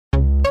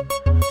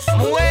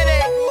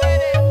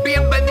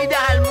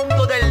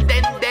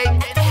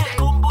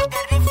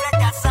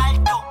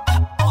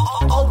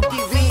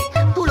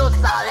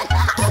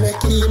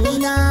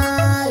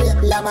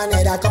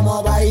manera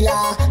como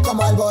baila,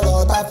 como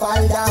alborota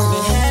falda. Tu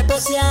mujer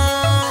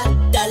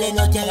especial, dale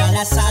no te hagas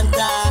la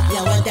santa y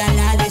aguanta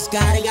la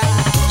descarga.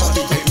 A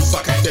ti te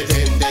gusta que te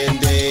den, den,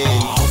 den.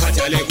 A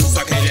ella le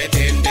gusta que le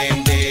den,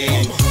 den,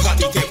 den. A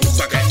ti te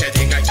gusta que te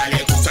den, a ella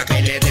le gusta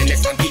que le den. Le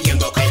están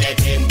pidiendo que le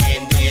den,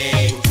 den,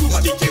 den.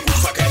 A ti te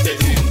gusta que te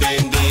den,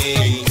 den,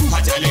 den. A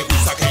ella le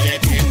gusta que le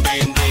den,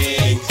 den,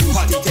 den.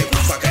 A ti te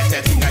gusta que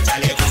te den, a ella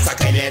le gusta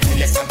que le den.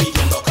 Le están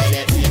pidiendo que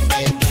le den,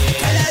 den, den.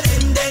 Que le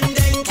den, den,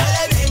 den. Que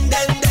le den,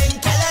 den, den.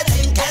 Que le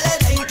den, que le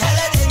den, que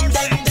le den,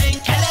 den, den.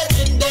 Que le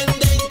den, den,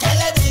 den. Que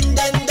le den,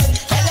 den, den.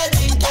 Que le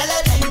den, que le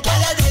den, que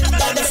le den,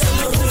 den.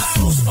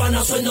 Sus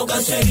panas sueno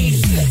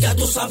conseguir. Ya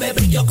tú sabes,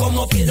 brillo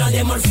como piedra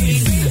de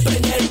marfil.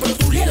 Prende el Pro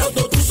Tool y el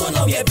auto, tú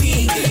sueno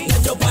VIP.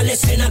 Dentro pa' la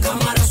escena,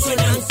 cámara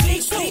suenan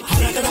clic, clic.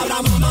 Ahora que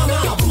habrá mamá,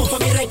 vamos pa'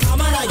 mi rey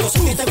cámara. Yo sé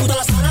que te gusta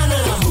la sarana,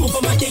 vamos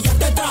pa'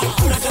 martillarte atrás.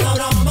 Ahora que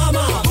habrá mamá,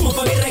 vamos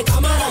pa' mi rey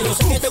cámara. Yo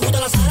sé que te gusta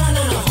la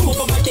sarana, vamos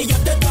pa'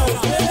 martillarte atrás.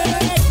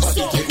 A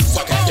ti te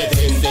gusta que te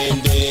den,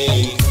 den,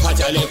 den. A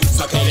ella le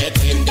gusta que le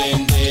den,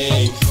 den,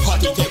 den. A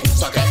ti te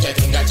gusta que te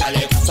den, a ella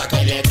le gusta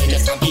que le den. Le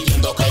están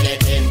pidiendo que le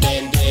den,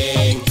 den,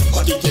 den.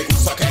 A ti te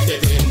gusta que te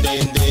den,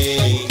 den,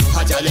 den.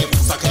 A ella le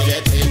gusta que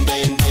le den,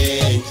 den,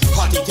 den.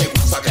 A ti te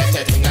gusta que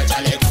te den, a ella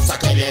le gusta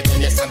que le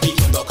den. Le están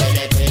pidiendo que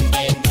le den,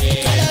 den, den.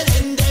 Que le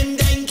den, den,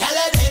 den. Que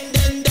le den,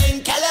 den,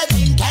 den. Que le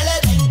den, que le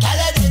den, que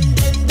le den,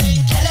 den, den.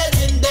 Que le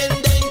den, den,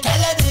 den. Que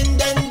le den,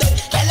 den, den.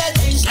 Que le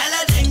den, que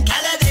le den, que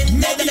le den,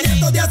 den.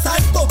 Movimiento de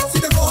asalto, si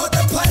te cojo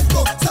te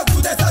parto.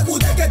 Sacude,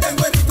 sacude que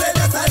tengo el rifle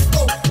de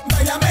asalto.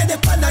 Báilame de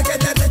espalda que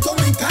de resto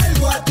me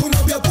encargo. A tu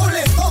novio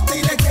ponle top,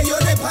 dile que yo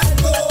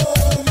reparto.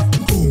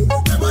 Boom,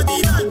 te voy a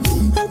tirar,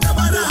 boom, te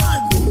voy a rajar,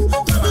 boom,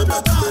 te voy a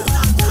explotar,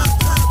 ra, ra,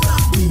 ra, ra,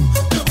 boom,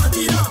 te voy a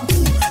tirar,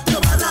 boom, te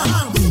voy a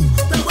rajar, boom,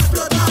 te voy a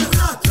explotar,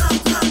 ra, ra,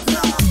 ra,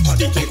 ra. A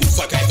ti te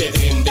gusta que te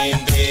den,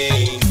 den,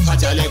 den. A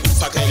ella le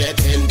gusta que le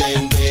den,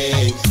 den,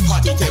 den.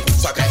 A ti te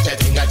gusta que te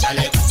den, a ella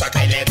le gusta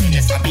que le den. Le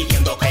están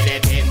pidiendo que le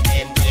den,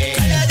 den, den.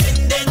 Que le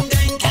den, den,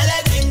 den. Que le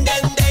den,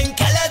 den, den.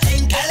 Que le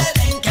den, que le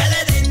den, que le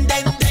den,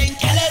 den, den.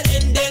 Que le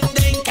den, den,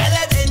 den. Que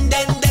le den,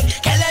 den, den.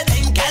 Que le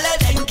den, que le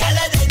den, que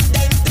le den,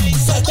 den, den.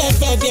 Se te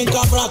ve bien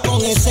cabra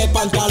con ese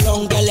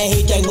pantalón que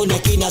elegiste en una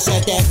esquina, se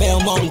te ve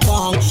un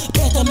montón.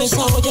 Préstame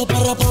esa olla para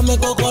raparme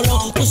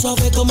cocolón. Tú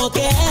sabes cómo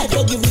que es,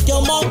 yo give it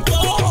un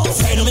montón.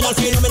 Fenomenal,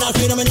 fenomenal,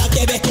 fenomenal.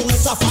 Te ves con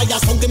esa falla.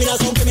 Son criminal,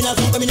 son criminal,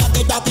 son criminal.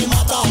 Que te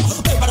mata.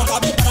 Ven para acá,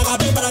 ven para acá,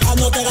 ven para acá.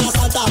 No te hagas la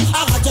salta.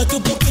 Agáchate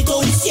un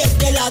poquito y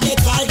siente la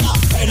descarga.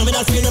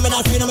 Fenomenal,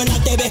 fenomenal,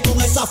 fenomenal. Te ves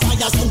con esa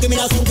falla. Son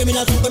criminal, son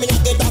criminal, son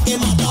criminal. Que te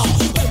mata.